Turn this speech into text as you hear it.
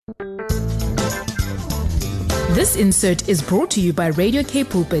This insert is brought to you by Radio K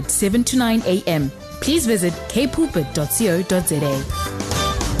Pulpit 7 to 9 a.m. Please visit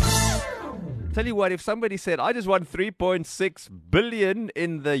kpulpit.co.za. Tell you what, if somebody said, I just won 3.6 billion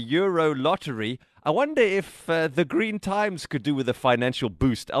in the Euro lottery, I wonder if the Green Times could do with a financial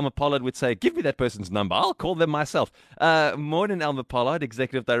boost. Elma Pollard would say, give me that person's number. I'll call them myself. Morning, Elma Pollard,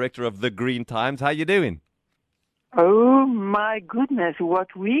 Executive Director of the Green Times. How you doing? Oh, my goodness,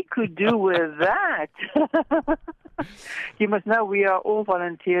 what we could do with that. You must know we are all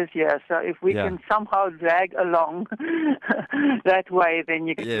volunteers here, so if we can somehow drag along that way, then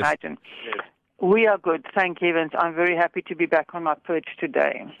you can imagine. Yes. We are good, thank heavens. I'm very happy to be back on my perch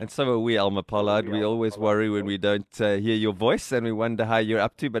today. And so are we, Elma Pollard. We always worry when we don't hear your voice, and we wonder how you're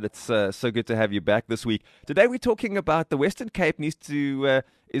up to, but it's so good to have you back this week. Today we're talking about the Western Cape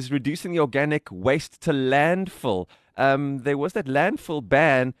is reducing the organic waste to landfill. There was that landfill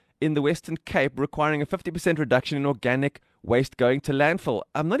ban in the Western Cape requiring a 50% reduction in organic waste going to landfill.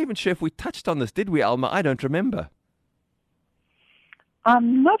 I'm not even sure if we touched on this, did we, Elma? I don't remember.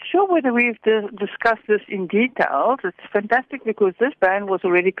 I'm not sure whether we've discussed this in detail. It's fantastic because this ban was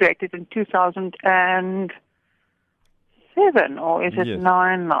already created in 2007, or is it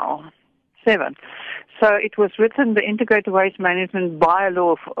 9 now? 7. So it was written, the Integrated Waste Management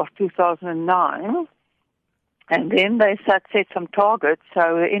Bylaw of 2009, and then they set some targets. So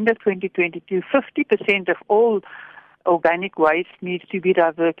at the end of 2022, 50% of all organic waste needs to be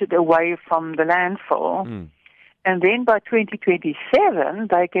diverted away from the landfill. And then by 2027,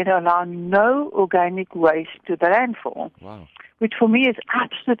 they can allow no organic waste to the landfill, which for me is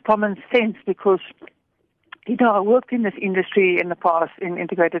absolute common sense because, you know, I worked in this industry in the past in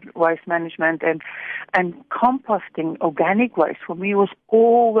integrated waste management, and composting organic waste for me was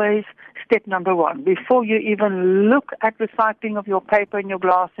always step number one. Before you even look at recycling of your paper and your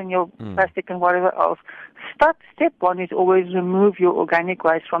glass and your plastic and whatever else, step one is always remove your organic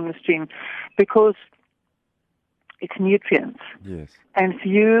waste from the stream because it's nutrients. Yes. And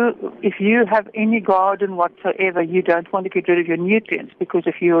if you have any garden whatsoever, you don't want to get rid of your nutrients because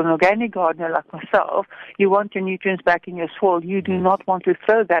if you're an organic gardener like myself, you want your nutrients back in your soil. You do not want to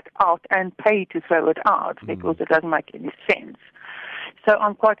throw that out and pay to throw it out because it doesn't make any sense. So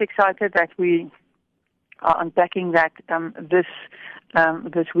I'm quite excited that we are unpacking that this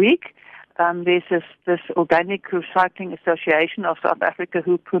week. There's this Organic Recycling Association of South Africa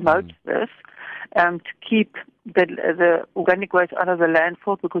who promotes this to keep the organic waste out of the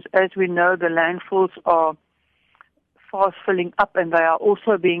landfill because, as we know, the landfills are fast filling up and they are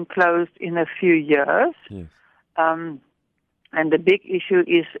also being closed in a few years. Yes. And the big issue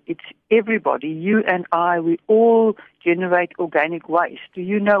is it's everybody, you and I, we all generate organic waste. Do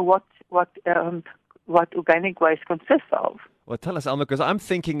you know what organic waste consists of? Well, tell us, Elma, because I'm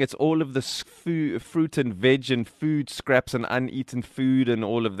thinking it's all of the fruit and veg and food scraps and uneaten food and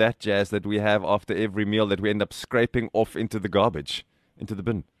all of that jazz that we have after every meal that we end up scraping off into the garbage, into the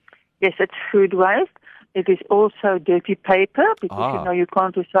bin. Yes, it's food waste. It is also dirty paper because, you know, you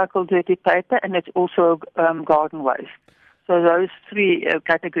can't recycle dirty paper, and it's also garden waste. So those three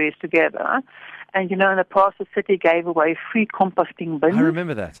categories together. And, you know, in the past, the city gave away free composting bins. I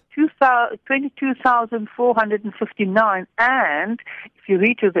remember that. 22,459. And if you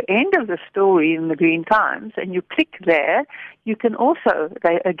read to the end of the story in the Green Times and you click there, you can also,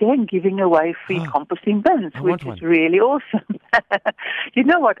 they're again giving away free composting bins, which is really awesome. You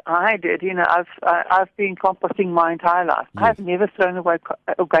know what I did? You know, I've been composting my entire life. Yes. I've never thrown away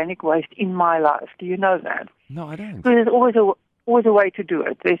organic waste in my life. Do you know that? No, I don't. There's always a way to do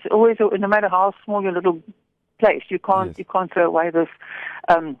it. There's always no matter how small your little place, you can't throw away this.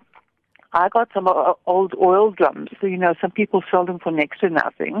 I got some old oil drums. So, you know, some people sell them for next to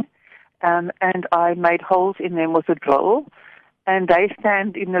nothing, and I made holes in them with a drill, and they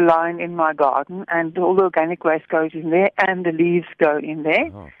stand in the line in my garden, and all the organic waste goes in there, and the leaves go in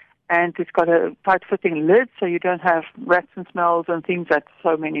there. And it's got a tight-fitting lid, so you don't have rats and smells and things that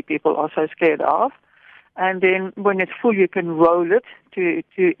so many people are so scared of. And then when it's full, you can roll it to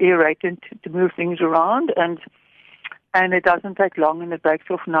aerate and to move things around. And it doesn't take long, and it breaks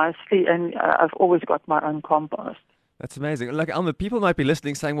off nicely. And I've always got my own compost. That's amazing. Like, Elma, people might be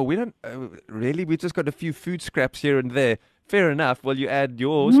listening saying, well, we don't really, we've just got a few food scraps here and there. Fair enough. Well, you add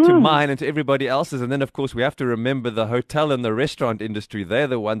yours to mine and to everybody else's. And then, of course, we have to remember the hotel and the restaurant industry. They're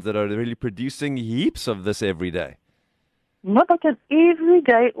the ones that are really producing heaps of this every day. Not like an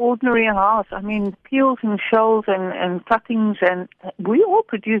everyday, ordinary house. I mean, peels and shells and cuttings, and we all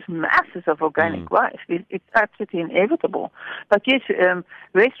produce masses of organic waste. It's absolutely inevitable. But yes,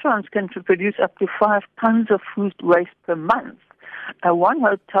 restaurants can produce up to 5 tons of food waste per month. one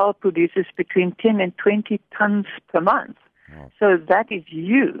hotel produces between 10 and 20 tons per month. Wow. So that is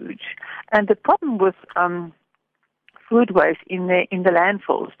huge. And the problem with food waste in the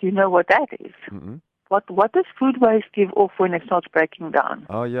landfills, do you know what that is? Mm-hmm. What does food waste give off when it starts breaking down?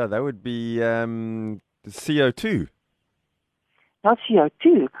 Oh, yeah, that would be CO2. Not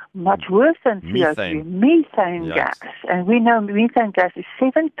CO2, much worse than CO2, methane gas. And we know methane gas is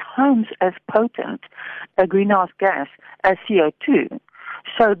 7 times as potent a greenhouse gas as CO2.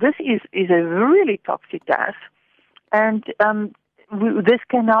 So this is a really toxic gas, and this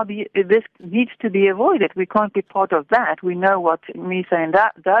needs to be avoided. We can't be part of that. We know what methane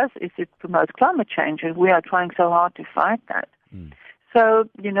does is it promotes climate change, and we are trying so hard to fight that. Mm. So,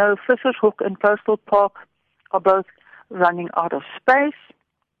 Fisher's Hook and Coastal Park are both running out of space.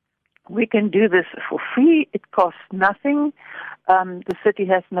 We can do this for free. It costs nothing. The city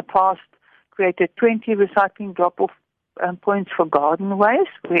has in the past created 20 recycling drop-off points for garden waste,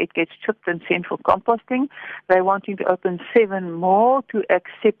 where it gets chipped and sent for composting. They're wanting to open 7 more to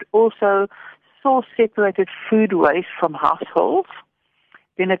accept also source-separated food waste from households.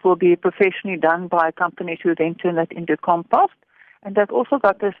 Then it will be professionally done by companies who then turn it into compost. And they've also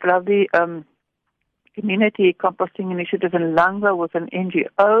got this lovely community composting initiative in Langa with an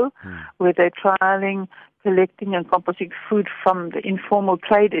NGO where they're trialing collecting and composting food from the informal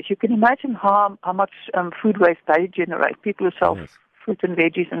traders. You can imagine how much food waste they generate. People who sell fruit and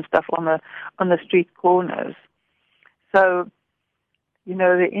veggies and stuff on the street corners. So,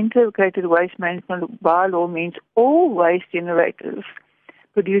 the integrated waste management bylaw means all waste generators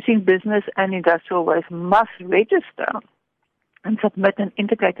producing business and industrial waste must register and submit an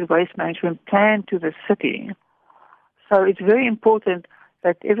integrated waste management plan to the city. So it's very important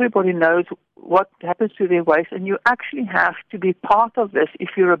that everybody knows what happens to their waste, and you actually have to be part of this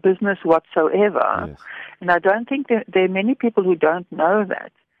if you're a business whatsoever. Yes. And I don't think there are many people who don't know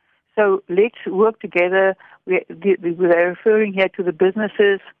that. So let's work together. We're referring here to the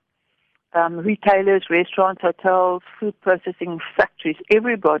businesses, retailers, restaurants, hotels, food processing factories,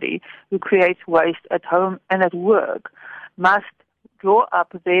 everybody who creates waste at home and at work must draw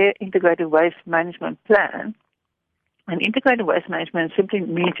up their integrated waste management plan. And integrated waste management simply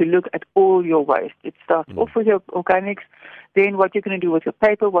means to look at all your waste. It starts off with your organics, then what you're going to do with your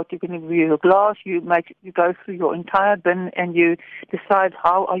paper, what you're going to do with your glass. You go through your entire bin and you decide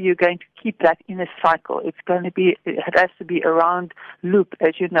how are you going to keep that in a cycle. It has to be a round loop,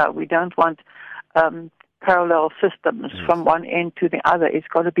 as you know. We don't want parallel systems from one end to the other. It's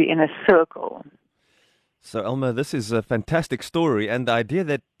got to be in a circle. So, Elma, this is a fantastic story, and the idea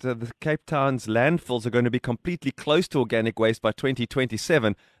that the Cape Town's landfills are going to be completely close to organic waste by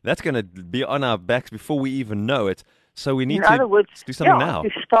 2027, that's going to be on our backs before we even know it. So we need to do something now.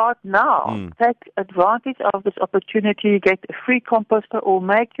 To start now. Take advantage of this opportunity, get a free composter or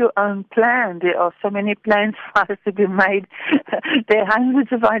make your own plan. There are so many plans for us to be made. There are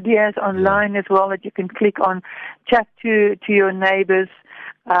hundreds of ideas online as well that you can click on, chat to your neighbors.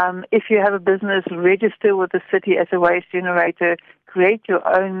 If you have a business, register with the city as a waste generator, create your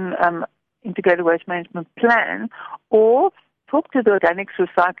own integrated waste management plan, or talk to the Organics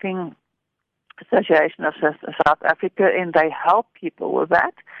Recycling Association of South Africa, and they help people with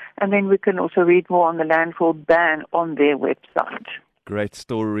that. And then we can also read more on the landfill ban on their website. Great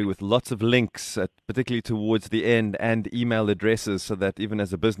story with lots of links, particularly towards the end, and email addresses so that even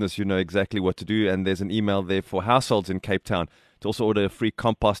as a business you know exactly what to do. And there's an email there for households in Cape Town to also order a free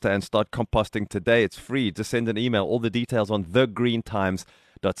composter and start composting today. It's free. Just send an email. All the details on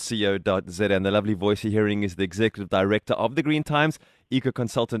thegreentimes.co.za. And the lovely voice you're hearing is the Executive Director of the Green Times,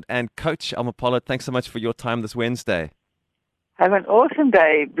 eco-consultant and coach, Elma Pollard. Thanks so much for your time this Wednesday. Have an awesome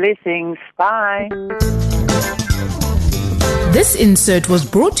day. Blessings. Bye. This insert was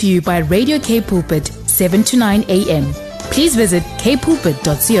brought to you by Radio K Pulpit, 7 to 9 a.m. Please visit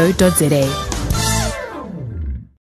kpulpit.co.za.